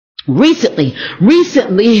Recently,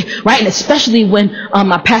 right, and especially when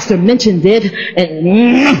my pastor mentioned it,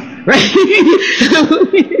 and right,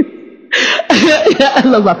 I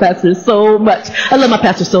love my pastor so much.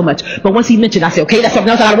 But once he mentioned, I said, okay, that's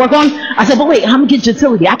something else I gotta work on. I said, but wait, I'm gonna get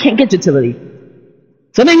utility. I can't get utility.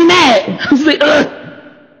 So it made me mad. I was like, ugh.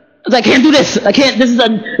 I can't do this. I can't.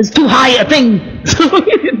 It's too high a thing. So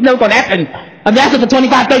it's never gonna happen. I've been asking for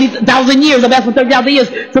 25, 30,000 years. I've asked for 30,000 years.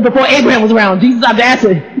 So before Abraham was around, Jesus, I've been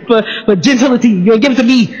asking for gentility. You give it to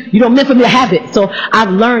me. You don't meant for me to have it. So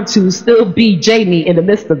I've learned to still be Jamie in the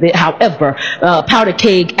midst of it. However, powder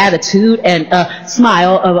keg attitude and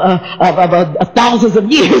smile of thousands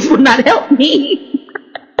of years will not help me.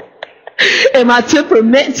 And my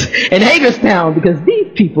temperament in Hagerstown, because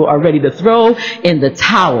these people are ready to throw in the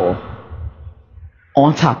towel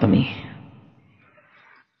on top of me.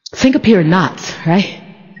 Syncope or not, right?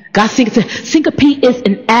 God syncope is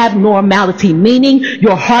an abnormality, meaning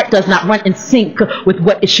your heart does not run in sync with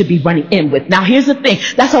what it should be running in with. Now, here's the thing.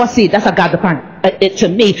 That's how I see it. That's how God defined it to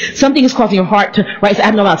me. Something is causing your heart to, right? It's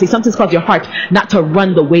abnormality. Something's causing your heart not to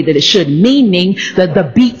run the way that it should, meaning that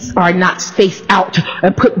the beats are not spaced out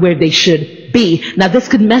and put where they should be. Now, this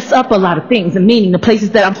could mess up a lot of things, and meaning the places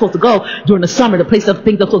that I'm supposed to go during the summer, the places of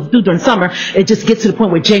things I'm supposed to do during summer, it just gets to the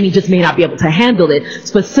point where Jamie just may not be able to handle it,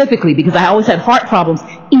 specifically because I always had heart problems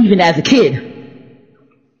even as a kid.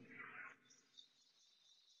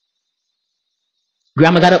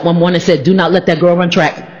 Grandma got up one morning and said, do not let that girl run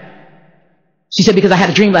track. She said, because I had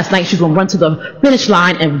a dream last night, she's going to run to the finish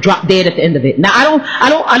line and drop dead at the end of it. Now,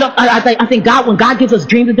 I think God, when God gives us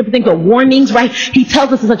dreams and different things or warnings, right, he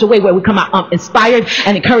tells us in such a way where we come out inspired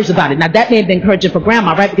and encouraged about it. Now, that may have been encouraging for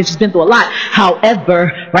Grandma, right, because she's been through a lot.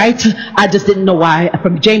 However, right, I just didn't know why,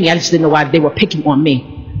 from Jamie, I just didn't know why they were picking on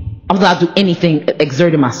me. I was allowed to do anything,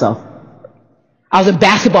 exerting myself. I was in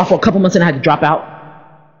basketball for a couple months and I had to drop out.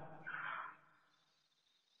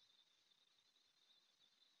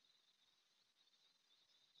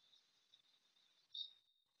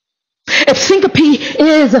 If syncope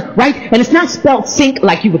is, right, and it's not spelled sync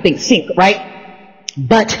like you would think sync, right?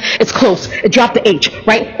 But it's close. It dropped the H,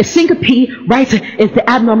 right? If syncope, right, is the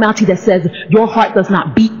abnormality that says your heart does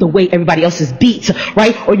not beat the way everybody else's beats,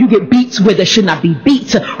 right? Or you get beats where there should not be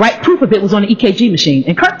beats, right? Proof of it was on the EKG machine.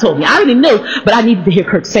 And Kirk told me. I already knew, but I needed to hear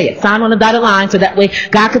Kirk say it. Sign on the dotted line so that way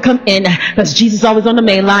God could come in, because Jesus is always on the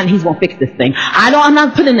main line. He's going to fix this thing. I'm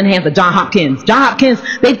not putting it in the hands of John Hopkins. John Hopkins,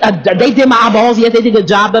 they did my eyeballs. Yes, they did a good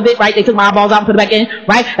job of it, right? They took my eyeballs out and put it back in,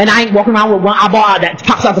 right? And I ain't walking around with one eyeball that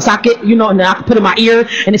pops out the socket, you know, and then I can put it in my ear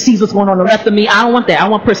and it sees what's going on the rest of me. I don't want that. I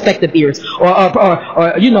want perspective ears,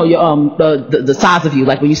 or you know, your the size of you,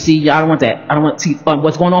 like when you see. I don't want that. I don't want to see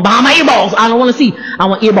what's going on behind my earballs. I don't want to see. I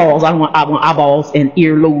want earballs. I want eyeballs and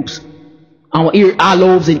earlobes. I want eye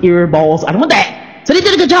lobes and earballs. I don't want that. So they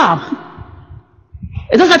did a good job.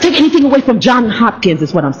 It does not take anything away from John Hopkins,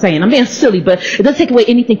 is what I'm saying. I'm being silly, but it doesn't take away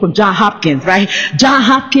anything from John Hopkins, right? John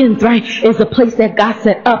Hopkins, right, is a place that God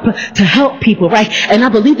set up to help people, right? And I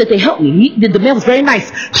believe that they helped me. The man was very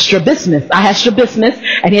nice. Strabismus. I had strabismus,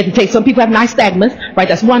 and he had to take, some people have nystagmus, right?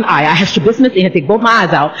 That's one eye. I had strabismus, and he had to take both my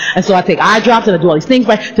eyes out. And so I take eye drops, and I do all these things,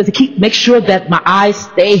 right, just to make sure that my eyes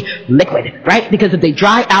stay liquid, right? Because if they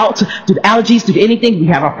dry out due to allergies, due to anything, we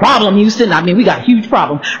have a problem, Houston. I mean, we got a huge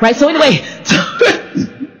problem, right? So anyway,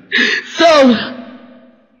 so,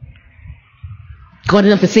 going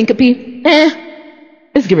in for syncope,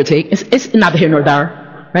 it's give or take. It's neither here nor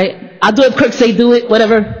there, right? I'll do it. Kirk say do it,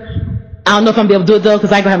 whatever. I don't know if I'm gonna be able to do it though,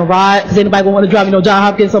 because I ain't gonna have a ride. Because anybody gonna want to drive me, no John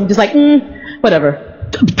Hopkins. So I'm just like, whatever.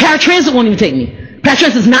 Paratransit won't even take me.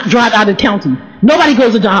 Paratransit does not drive out of the county. Nobody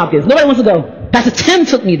goes to John Hopkins. Nobody wants to go. Pastor Tim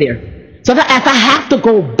took me there. So if I have to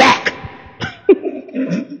go back,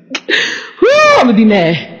 I'm gonna be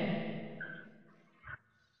mad.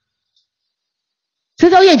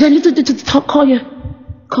 Says, oh yeah, Jen,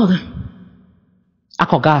 call them. I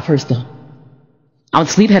call God first though. I was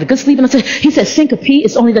asleep, had a good sleep, and he said syncope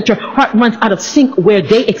is only that your heart runs out of sync where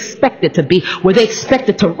they expect it to be, where they expect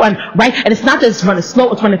it to run, right? And it's not that it's running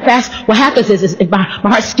slow, it's running fast. What happens is if my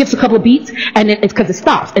heart skips a couple of beats, and then it's because it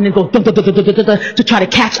stops, and then goes to try to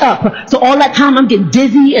catch up. So all that time I'm getting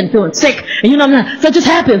dizzy and feeling sick, and you know, so it just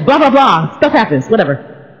happens, blah, blah, blah. Stuff happens, whatever.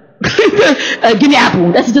 Give me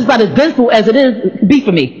apple. That's just about as vengeful as it is be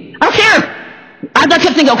for me. I don't care. I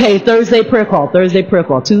kept thinking, okay, Thursday prayer call,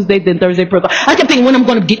 Tuesday, then Thursday prayer call. I kept thinking when I'm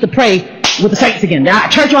going to get to pray with the saints again. Now,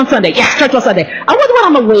 church on Sunday. Yes, church on Sunday. I wonder what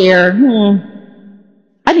I'm going to wear.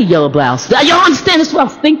 I need yellow blouse. Y'all understand? That's what I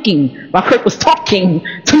was thinking while Kirk was talking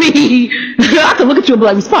to me. I could look at you and be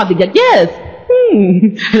like, responding, like, yes.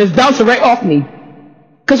 And it's bouncing right off me.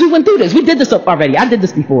 Because we went through this. We did this up already. I did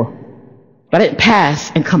this before. but I didn't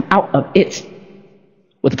pass and come out of it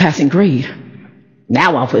with a passing grade.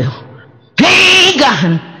 Now I will. Hey,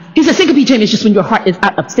 God. He said, syncope, Jamie, is just when your heart is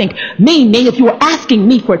out of sync. Meaning, if you were asking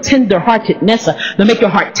me for tender-heartedness to make your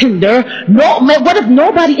heart tender, no, man, what if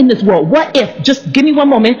nobody in this world, what if, just give me one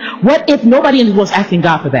moment, what if nobody in this world is asking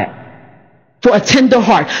God for that? For a tender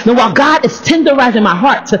heart. Now, while God is tenderizing my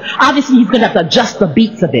heart, so obviously He's going to have to adjust the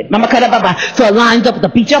beats of it. So it lines up with the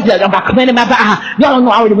beat. Y'all don't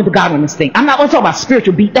know I already went to God on this thing. I'm not going to talk about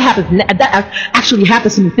spiritual beat. That actually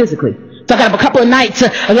happens to me physically. So I got up a couple of nights,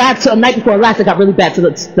 a night before last, it got really bad. So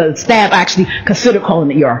the staff actually considered calling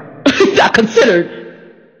the ER. I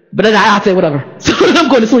considered. But then I said, whatever. So I'm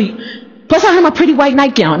going to sleep. Plus I have my pretty white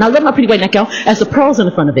nightgown. And I love my pretty white nightgown. It has the pearls in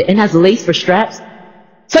the front of it. And has lace for straps.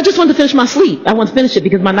 So I just wanted to finish my sleep. I wanted to finish it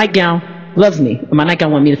because my nightgown loves me. And my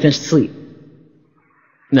nightgown wanted me to finish the sleep.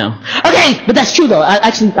 No. Okay, but that's true though.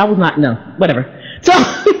 I was not, no. Whatever. So,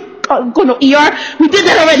 going to ER. We did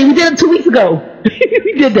that already. We did it 2 weeks ago.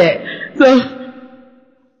 We did that. So,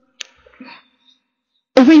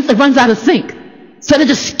 it runs out of sync. So they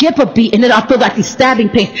just skip a beat and then I feel like these stabbing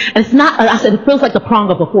pains. And it's not, I said, it feels like the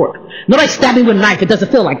prong of a fork. Nobody's stabbing with a knife. It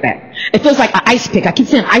doesn't feel like that. It feels like an ice pick. I keep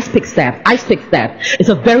saying ice pick staff. Ice pick staff. It's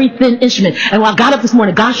a very thin instrument. And when I got up this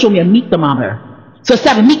morning, God showed me a meat thermometer. So it's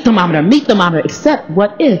a meat thermometer, except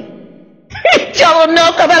what if? Y'all don't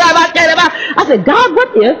know. I said, God, what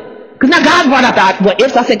if? Because now God brought out the what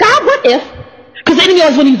ifs. I said, God, what if? Because the enemy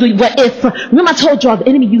always want to use what if. Remember I told y'all the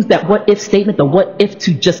enemy used that what if statement, the what if,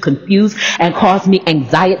 to just confuse and cause me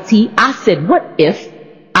anxiety. I said, what if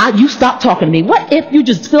you stop talking to me? What if you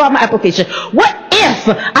just fill out my application? What if?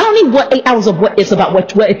 I don't need 8 hours of what ifs about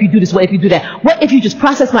what if you do this, what if you do that. What if you just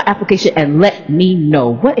process my application and let me know?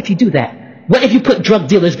 What if you do that? What if you put drug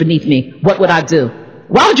dealers beneath me? What would I do?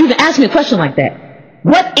 Why would you even ask me a question like that?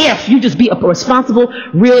 What if you just be a responsible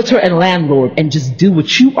realtor and landlord and just do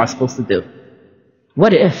what you are supposed to do?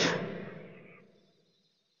 What if?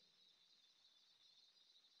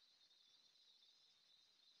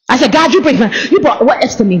 I said, God, you brought what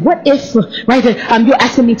ifs to me. What if, right? You're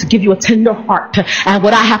asking me to give you a tender heart. And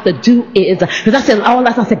what I have to do is, because I said,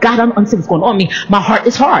 I said, God, I don't understand what's going on with me. My heart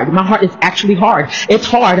is hard. My heart is actually hard. It's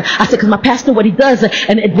hard. I said, because my pastor, what he does,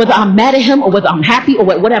 and whether I'm mad at him or whether I'm happy or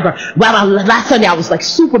whatever. Well, last Sunday I was like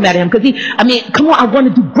super mad at him because come on, I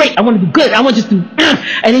want to do great. I want to do good. I want to just do,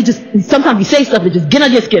 and sometimes he says stuff that just get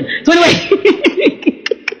on your skin. So anyway.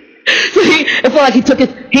 So it felt like he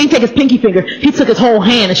didn't take his pinky finger, he took his whole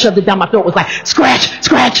hand and shoved it down my throat. It was like, scratch,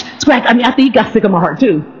 scratch, scratch. I mean, I think he got sick of my heart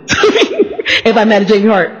too. If I'm mad at Jamie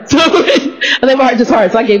Hart. So I think my heart just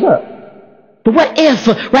hard, so I gave up. But what if,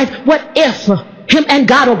 right? What if him and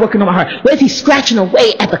God are working on my heart? What if he's scratching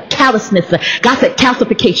away at the callousness? God said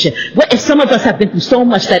calcification. What if some of us have been through so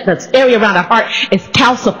much that the area around our heart is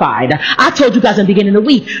calcified? I told you guys in the beginning of the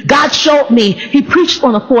week, God showed me, he preached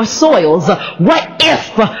on the 4 soils. What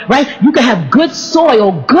if, right? You can have good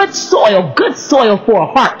soil for a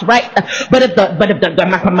heart, right? But if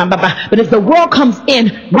the world comes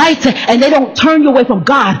in, right, and they don't turn you away from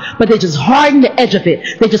God, but they just harden the edge of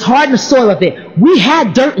it. They just harden the soil of it. We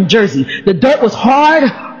had dirt in Jersey. The dirt was hard.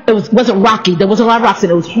 It wasn't rocky. There wasn't a lot of rocks in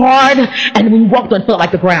it. It was hard. And when you walked on it, it felt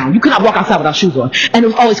like the ground. You could not walk outside without shoes on. And there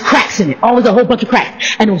was always cracks in it. Always a whole bunch of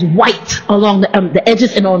cracks. And it was white along the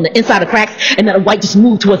edges and on the inside of cracks. And then the white just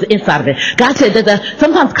moved towards the inside of it. God said that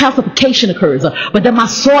sometimes calcification occurs. But then my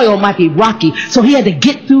soil might be rocky. So he had to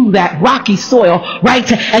get through that rocky soil,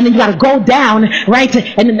 right? And then you got to go down, right?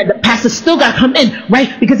 And then the pastor still got to come in,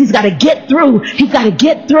 right? Because he's got to get through. He's got to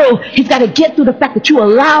get through. He's got to get through the fact that you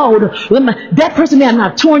allowed that person may have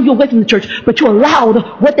not torn you away from the church, but you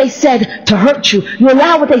allowed what they said to hurt you. You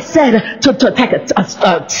allowed what they said to take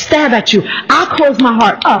a stab at you. I closed my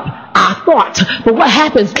heart up. I thought, but what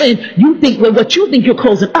happens when what you think you're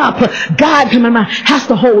closing up, God has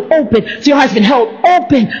to hold open. So your heart's been held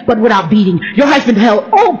open, but without beating. Your heart's been held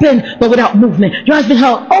open, but without movement. Your heart's been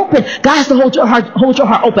held open. God has to hold your heart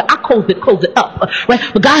open. I close it up, right?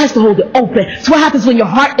 But God has to hold it open. So what happens when your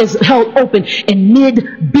heart is held open in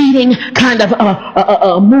mid-beating kind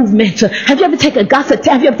of movement? Have you ever taken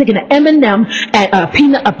an M&M,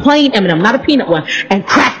 a plain M&M, not a peanut one, and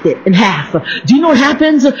cracked it in half? Do you know what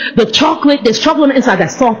happens? There's chocolate on the inside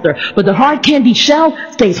that's softer, but the hard candy shell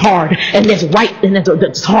stays hard, and there's white, and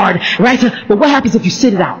it's hard, right? But what happens if you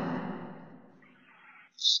sit it out?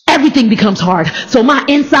 Everything becomes hard. So my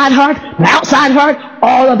inside heart, my outside heart,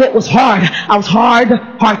 all of it was hard. I was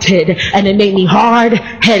hard-hearted, and it made me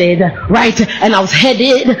hard-headed, right? And I was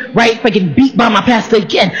headed, right, for getting beat by my pastor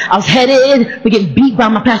again. I was headed for getting beat by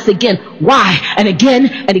my pastor again. Why? And again,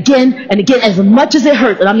 and again, and again, as much as it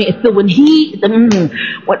hurt. And I mean,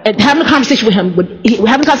 when having a conversation with him,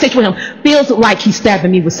 feels like he's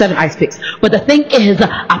stabbing me with 7 ice picks. But the thing is,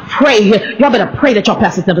 I pray, y'all better pray that your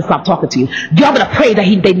pastors never stop talking to you. Y'all better pray that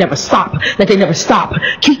they never stop,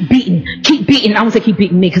 Keep beating. I don't say keep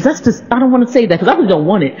beating me, because that's just, I don't want to say that, because I really don't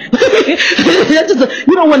want it. That's just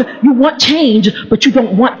you want change, but you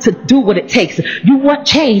don't want to do what it takes. You want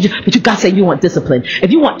change, but you got to say you want discipline.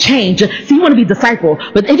 If you want change, see, you want to be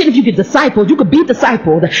discipled, but even if you get discipled, you could be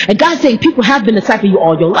discipled. And God's saying people have been discipling you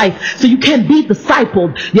all your life, so you can be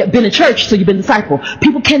discipled. You've been in church, so you've been discipled.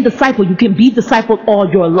 People can disciple, you can be discipled all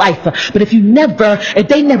your life. But if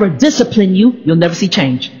they never discipline you, you'll never see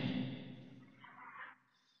change.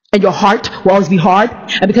 And your heart will always be hard.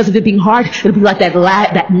 And because of it being hard, it'll be like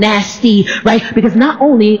that nasty, right? Because not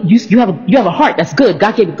only you have a heart that's good.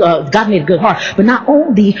 God made a good heart. But not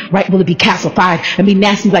only, right, will it be calcified and be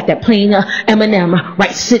nasty like that plain M&M,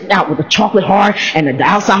 right, sitting out with the chocolate heart and the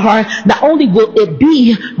outside heart. Not only will it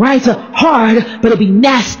be, right, hard, but it'll be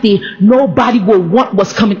nasty. Nobody will want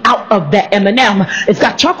what's coming out of that M&M. It's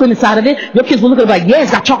got chocolate inside of it. Your kids will look at it like, yeah,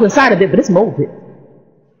 it's got chocolate inside of it, but it's molded.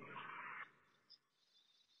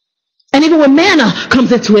 And even when manna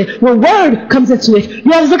comes into it, when word comes into it,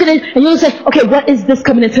 you always look at it and you'll say, okay, what is this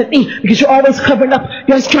coming into me? Because you're always covering up.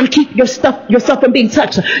 You're always trying to keep yourself from being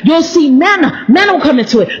touched. You'll see manna. Manna will come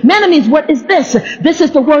into it. Manna means, what is this? This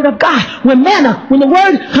is the word of God. When the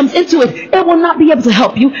word comes into it, it will not be able to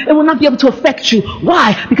help you. It will not be able to affect you.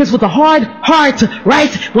 Why? Because with a hard heart,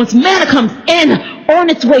 right, once manna comes in, on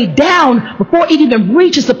its way down, before it even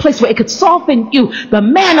reaches the place where it could soften you, the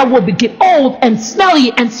manna will get old and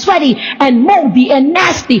smelly and sweaty and moldy and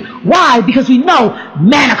nasty. Why? Because we know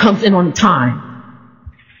manna comes in on time.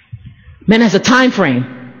 Manna has a time frame.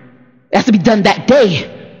 It has to be done that day.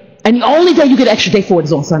 And the only day you get an extra day for it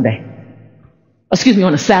is on Sunday. Excuse me,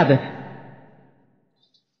 on a Sabbath.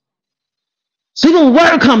 So even when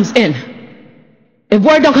word comes in, if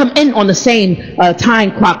word don't come in on the same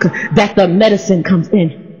time clock that the medicine comes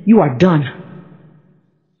in, you are done.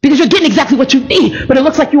 Because you're getting exactly what you need, but it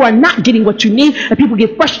looks like you are not getting what you need, and people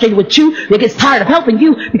get frustrated with you. They get tired of helping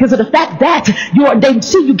you because of the fact that they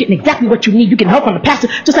see you getting exactly what you need. You get help from the pastor.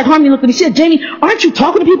 Just like Harmony looked at me, she said, Jamie, aren't you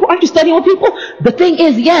talking to people? Aren't you studying with people? The thing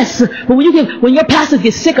is, yes, but when your pastors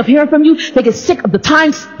get sick of hearing from you, they get sick of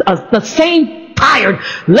the same tired,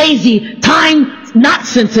 lazy, time not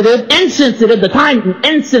sensitive, insensitive, the time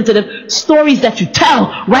insensitive stories that you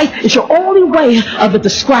tell, right? It's your only way of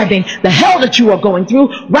describing the hell that you are going through,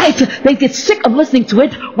 right? They get sick of listening to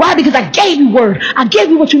it. Why? Because I gave you word. I gave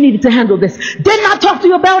you what you needed to handle this. Didn't I talk to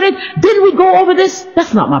you about it? Didn't we go over this?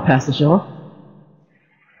 That's not my passage, y'all.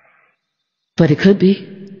 But it could be.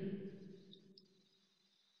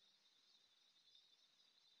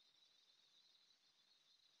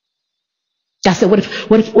 I said, what if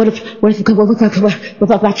I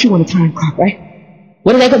got you on a time clock, right?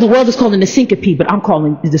 What if the world is calling the syncope, but I'm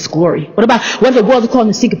calling it this glory? What if the world is calling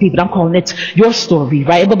the syncope, but I'm calling it your story,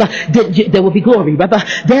 right? There will be glory, right?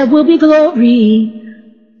 There will be glory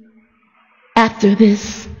after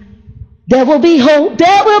this. There will be hope.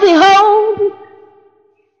 There will be hope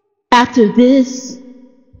after this.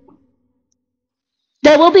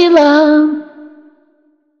 There will be love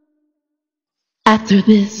after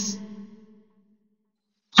this.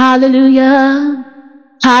 Hallelujah,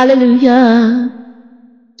 hallelujah,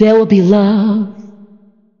 there will be love.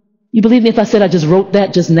 You believe me if I said I just wrote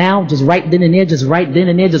that just now, just right then and there, just right then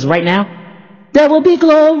and there, just right now? There will be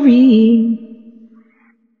glory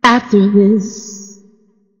after this.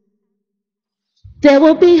 There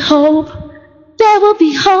will be hope, there will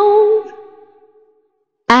be hope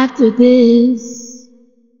after this.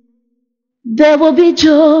 There will be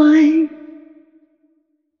joy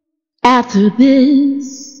after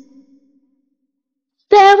this.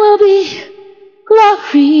 There will be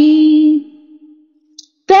glory.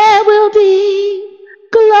 There will be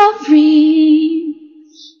glory.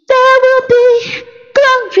 There will be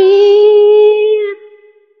glory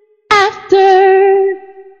after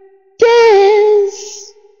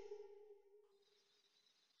this.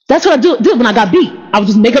 That's what I did when I got beat. I would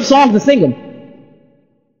just make up songs and sing them.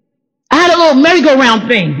 I had a little merry-go-round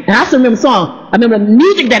thing, and I still remember the song. I remember the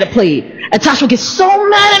music that it played. And Tasha would get so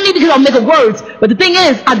mad at me because I would make up words. But the thing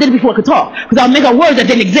is, I did it before I could talk. Because I would make up words that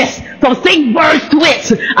didn't exist. So I would sing words to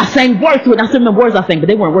it. I sang words to it. And I still remember words I sang, but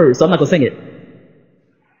they weren't words, so I'm not going to sing it.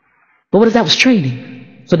 But what if that was training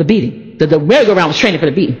for the beating? The merry-go-round was training for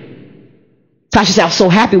the beating. Tasha said, I was so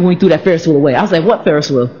happy when we threw that Ferris wheel away. I was like, what Ferris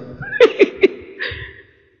wheel?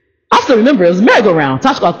 I still remember it was a merry-go-round.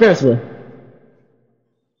 Tasha called Ferris wheel.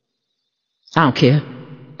 I don't care.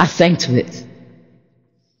 I sang to it.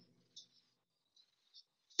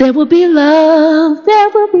 There will be love, there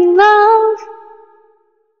will be love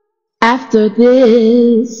after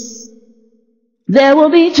this. There will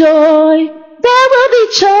be joy, there will be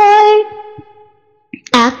joy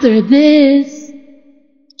after this.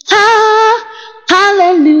 Ah,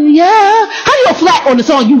 hallelujah. How do you go flat on the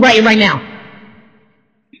song you writing right now?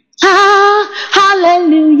 Ah,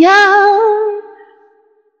 hallelujah.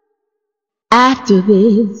 After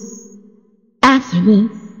this, after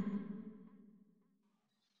this.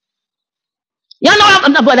 Y'all know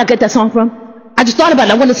I'm not where I get that song from. I just thought about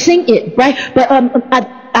it. I want to sing it, right? But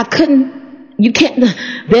I couldn't. You can't.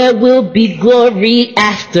 There will be glory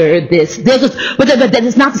after this. But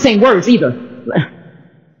it's not the same words either.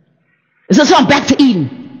 It's a song, Back to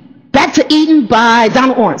Eden. Back to Eden by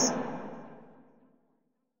Donald Lawrence.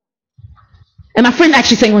 And my friend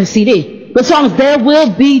actually sang on his CD. The song is There Will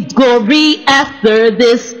Be Glory After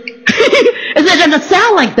This. It doesn't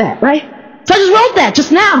sound like that, right? So I just wrote that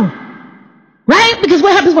just now. Right? Because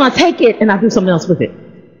what happens when I take it and I do something else with it?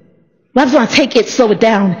 What happens when I take it, slow it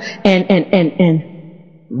down, and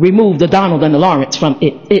remove the Donald and the Lawrence from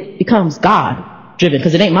it? It becomes God-driven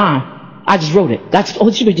because it ain't mine. I just wrote it. That's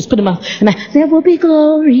Holy Spirit just put it in my, and there will be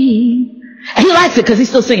glory. And he likes it because he's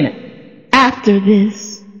still singing it. After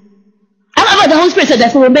this. I love the Holy Spirit said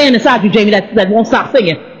that's the little man inside you, Jamie, that won't stop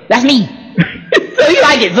singing. That's me. So you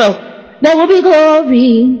like it. So there will be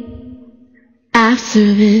glory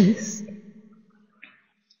after this.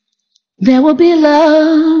 There will be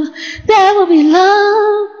love. There will be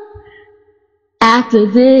love after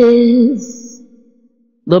this. A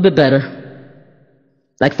little bit better.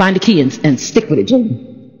 Like find the key and stick with it, Jamie.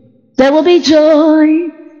 There will be joy.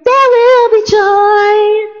 There will be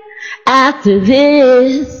joy after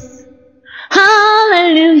this.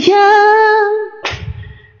 Hallelujah.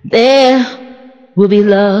 There will be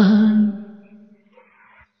love.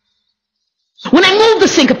 When they moved the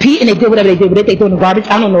syncope and they did whatever they did with it, they throw it in the garbage.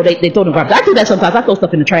 I don't know, they throw it in the garbage. I do that sometimes. I throw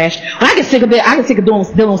stuff in the trash. When I get sick of it, I get sick of dealing with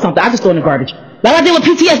something. I just throw it in the garbage. Like I did with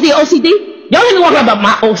PTSD, OCD. Y'all didn't want to about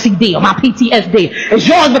my OCD or my PTSD. It's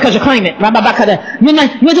yours because you claim it. You're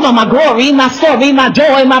talking about my glory, my story, my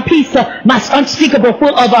joy, my peace, my unspeakable,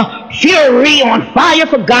 full of fury on fire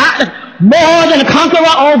for God. More than a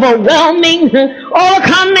conqueror, overwhelming,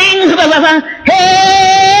 overcoming.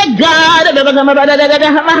 Hey, God,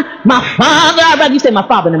 my Father. I'd rather you say my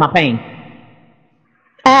Father than my pain.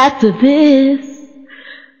 After this,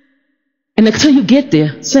 and until you get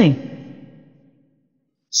there, sing.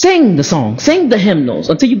 Sing the song, sing the hymnals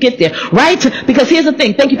until you get there, right? Because here's the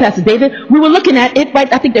thing. Thank you, Pastor David. We were looking at it,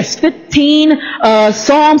 right? I think there's 15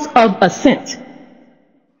 Psalms of Ascent.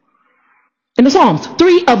 In the Psalms,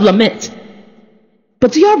 3 of lament.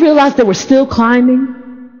 But do y'all realize they were still climbing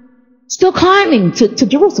to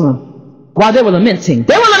Jerusalem while they were lamenting?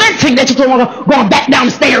 They were lamenting that you don't want to go back down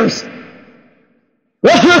the stairs.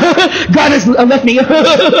 God has left me.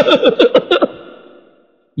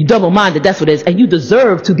 You double-minded, that's what it is. And you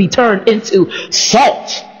deserve to be turned into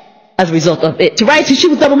salt as a result of it. Right? She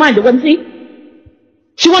was double-minded, wasn't she?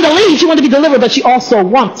 She wanted to leave, she wanted to be delivered, but she also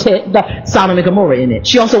wanted the Sodom and Gomorrah in it.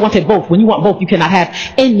 She also wanted both. When you want both, you cannot have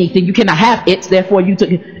anything. You cannot have it, therefore you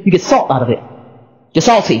get salt out of it. You're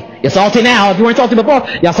salty. You're salty now. If you weren't salty before,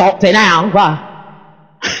 you're salty now. Why?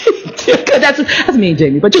 That's me and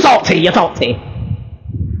Jamie, but you're salty. You're salty.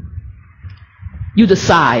 You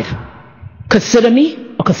decide. Consider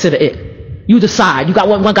me or consider it. You decide. You got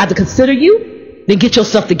one God to consider you, then get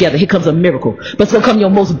yourself together. Here comes a miracle. But it's going to come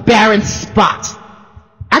your most barren spot.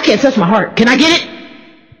 I can't touch my heart. Can I get it?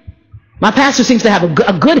 My pastor seems to have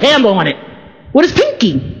a good handle on it. What is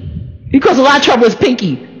pinky? Because a lot of trouble is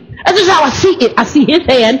pinky. That's just how I see it. I see his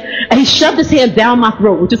hand, and he shoved his hand down my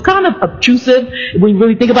throat, which is kind of obtrusive when you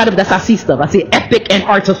really think about it, but that's how I see stuff. I see epic and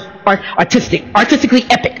artistically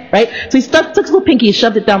epic, right? So he took his little pinky and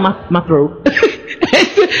shoved it down my throat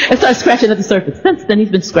and started scratching at the surface. Since then,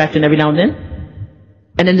 he's been scratching every now and then.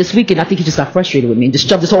 And then this weekend, I think he just got frustrated with me and just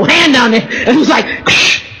shoved his whole hand down there, and he was like,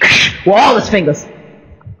 with all his fingers.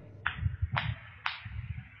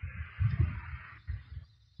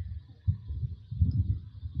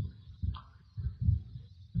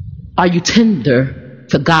 Are you tender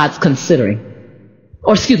to God's considering?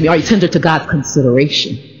 Or excuse me, are you tender to God's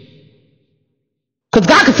consideration? Because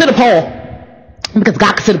God considered Paul. Because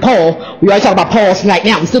God considered Paul. We already talk about Paul's right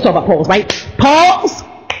now. We still talk about Paul's, right? Paul's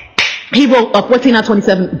He wrote 14 out of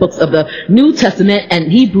 27 books of the New Testament,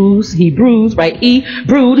 and he brews, right? He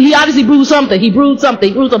obviously brewed something. He brewed something.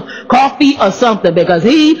 He brewed some coffee or something, because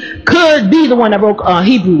he could be the one that wrote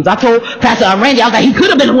Hebrews. I told Pastor Randy, I was like, he could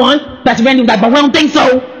have been the one. Pastor Randy was like, but we don't think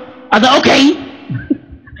so. I was like, okay.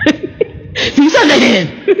 See, Sunday then.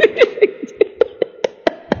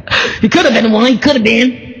 He could have been the one. He could have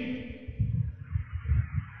been.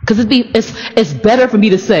 Because it's better for me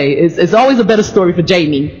to say, it's always a better story for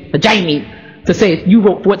Jamie to say if you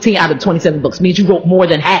wrote 14 out of 27 books, means you wrote more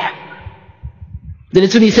than half. Then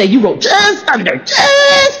it's when he say you wrote just under.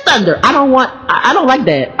 I don't like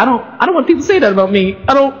that. I don't want people to say that about me.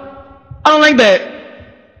 I don't like that.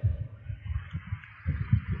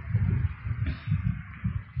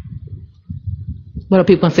 What are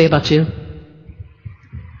people gonna say about you?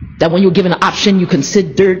 That when you're given an option, you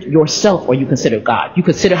considered yourself or you consider God. You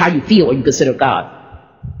consider how you feel or you consider God.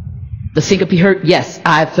 The syncope hurt? Yes.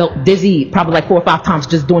 I felt dizzy probably like 4 or 5 times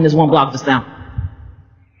just doing this one blog just now.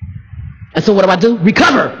 And so what do?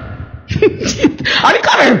 Recover. I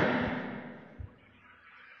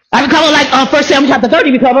recover like 1 Samuel chapter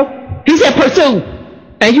 30 recover. He said pursue.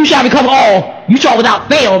 And you shall recover all. You shall without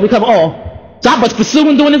fail recover all. So I was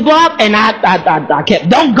pursuing doing this blog, and I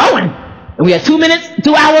kept on going. And we had 2 minutes,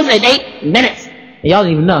 2 hours, and 8 minutes. And y'all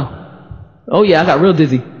didn't even know. Oh yeah, I got real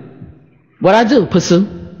dizzy. What I do? Pursue.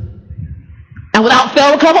 And without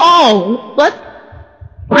fail, recover all. What?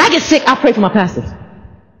 When I get sick, I pray for my pastors.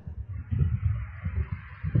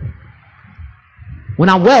 When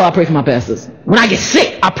I'm well, I pray for my pastors. When I get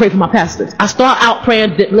sick, I pray for my pastors. I start out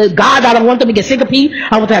praying, God, I don't want them to get syncope.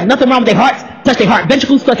 I want to have nothing wrong with their hearts. Touch their heart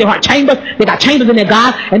ventricles, touch their heart chambers. They got chambers in there,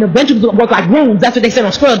 God, and the ventricles work like rooms. That's what they said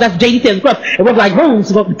on Scrubs. That's what JD said on Scrubs. It works like rooms.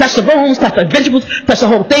 So touch the rooms, touch the ventricles, touch the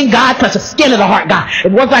whole thing, God, touch the skin of the heart, God.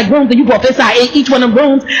 It works like rooms, and you go up inside each one of them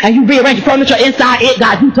rooms, and you rearrange the furniture inside it,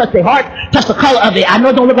 God. You touch their heart, touch the color of it. I know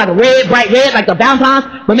it don't look like a red, bright red, like the Valentine's,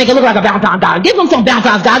 but make it look like a Valentine, God. Give them some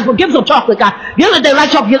Valentine's, God. Give them some chocolate, God. Give them if they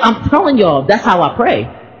like chocolate. I'm telling y'all, that's how I pray.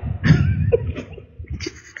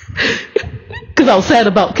 Because I was sad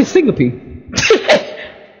about syncope.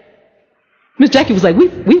 Miss Jackie was like, we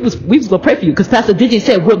was gonna pray for you, because Pastor Digi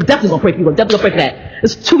said we're definitely gonna pray for you. We're definitely gonna pray for that.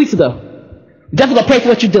 It's 2 weeks ago. Definitely gonna pray for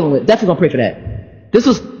what you're dealing with. Definitely gonna pray for that. This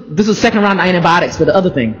was second round of antibiotics for the other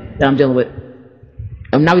thing that I'm dealing with.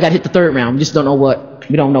 And now we gotta hit the third round. We just don't know what.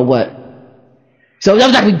 We don't know what. So I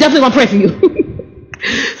was like, we definitely gonna pray for you.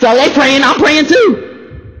 So they praying, I'm praying too.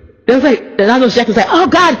 They was like, and I know Jackie was like, oh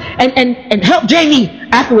God, and help Jamie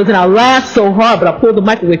afterwards, and I laughed so hard, but I pulled the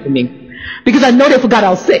mic away from me. Because I know they forgot I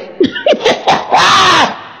was sick.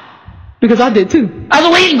 Because I did too. I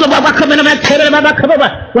was waiting. What happens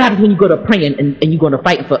when you go to praying and you go to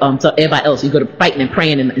fighting for everybody else? You go to fighting and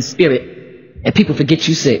praying in spirit, and people forget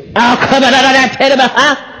you sick.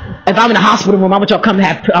 If I'm in the hospital room, I want y'all to come and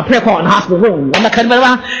have a prayer call in the hospital room. I'm not cutting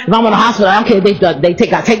around. If I'm in the hospital, I don't care. They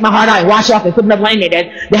take my heart out and wash it off and put another one in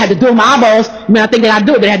there. They had to do my eyeballs. I mean, I think they got to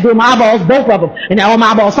do it, but they had to do my eyeballs, both of them. And all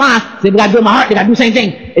my eyeballs fine. So they got to do my heart. They got to do the same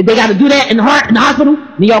thing. If they got to do that in the heart, in the hospital,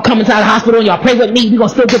 then y'all come inside the hospital and y'all pray with me. We're going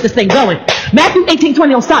to still get this thing going. Matthew 18:20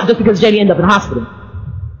 don't stop just because JD ended up in the hospital.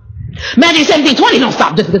 Matthew 17:20 don't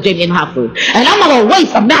stop just because JD in the hospital. And I'm not going to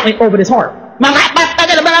waste a mountain over this heart.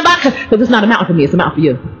 Because it's not a mountain for me. It's a mountain for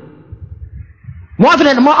you. More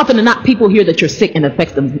often than not, people hear that you're sick and it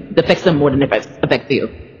affects them more than it affects you.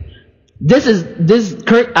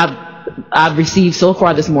 Kurt, I've received so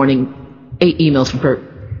far this morning 8 emails from Kurt.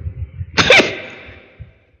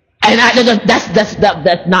 And that's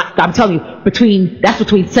not, I'm telling you, between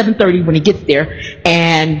 7:30 when he gets there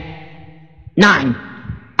and 9.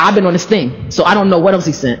 I've been on this thing, so I don't know what else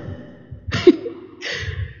he sent.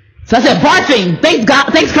 So I said, barfing. Thanks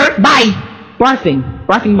God, thanks Kurt, bye.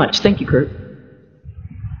 Barfing much. Thank you, Kurt.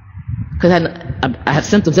 Because I have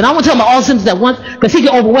symptoms, and I won't tell him all symptoms at once, because he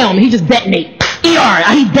get overwhelmed. He just detonate. ER,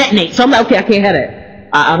 he detonate. So I'm like, okay, I can't have that.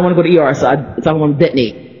 I don't want to go to ER, so I don't want to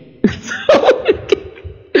detonate.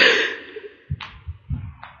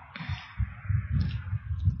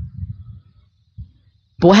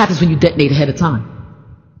 But what happens when you detonate ahead of time?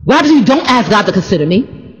 What happens when you don't ask God to consider me?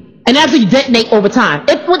 And after you detonate over time,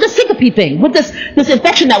 with the syncope thing, with this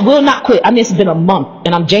infection that will not quit. I mean, it's been a month,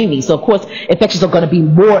 and I'm Jamie, so of course infections are going to be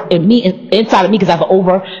more in me, inside of me, because I have an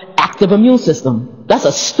overactive immune system. That's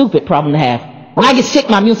a stupid problem to have. When I get sick,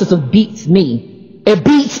 my immune system beats me. It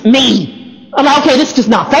beats me. I'm like, okay, this is just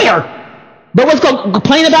not fair. But what's going to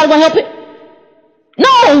complain about it? Will help it?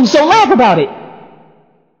 No, so laugh about it.